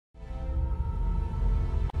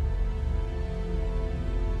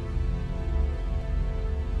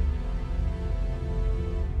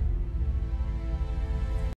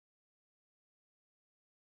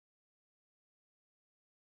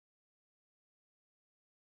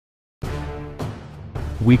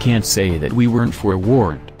We can't say that we weren't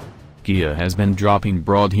forewarned. Kia has been dropping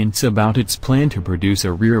broad hints about its plan to produce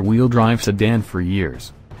a rear-wheel drive sedan for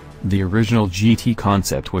years. The original GT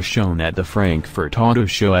concept was shown at the Frankfurt Auto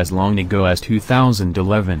Show as long ago as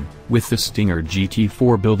 2011, with the Stinger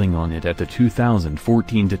GT4 building on it at the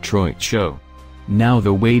 2014 Detroit show. Now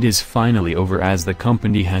the wait is finally over as the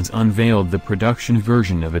company has unveiled the production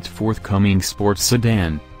version of its forthcoming sports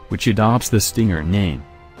sedan, which adopts the Stinger name.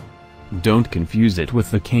 Don't confuse it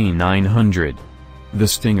with the K900. The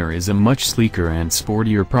Stinger is a much sleeker and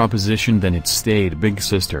sportier proposition than its staid big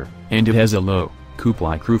sister, and it has a low,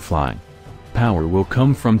 coupe-like roofline. Power will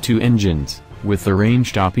come from two engines, with the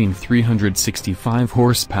range-topping 365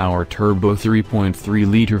 horsepower turbo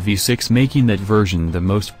 3.3-liter V6 making that version the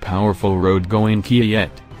most powerful road-going Kia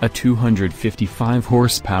yet. A 255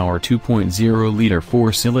 horsepower 2.0-liter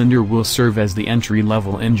four-cylinder will serve as the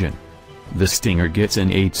entry-level engine. The Stinger gets an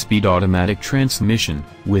 8-speed automatic transmission,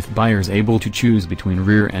 with buyers able to choose between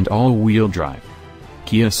rear and all-wheel drive.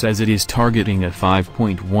 Kia says it is targeting a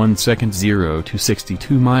 5.1 second 0 to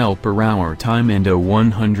 62 mph time and a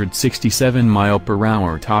 167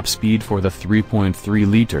 mph top speed for the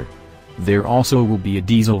 3.3-liter. There also will be a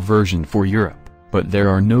diesel version for Europe, but there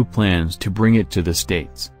are no plans to bring it to the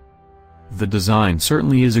States. The design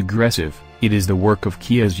certainly is aggressive. It is the work of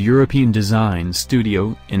Kia's European design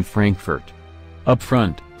studio in Frankfurt. Up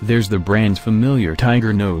front, there's the brand's familiar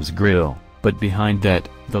tiger nose grille, but behind that,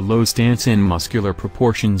 the low stance and muscular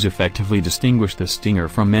proportions effectively distinguish the Stinger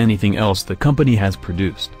from anything else the company has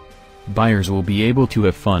produced. Buyers will be able to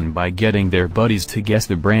have fun by getting their buddies to guess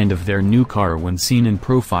the brand of their new car when seen in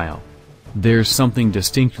profile. There's something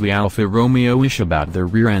distinctly Alfa Romeo-ish about the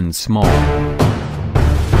rear end small,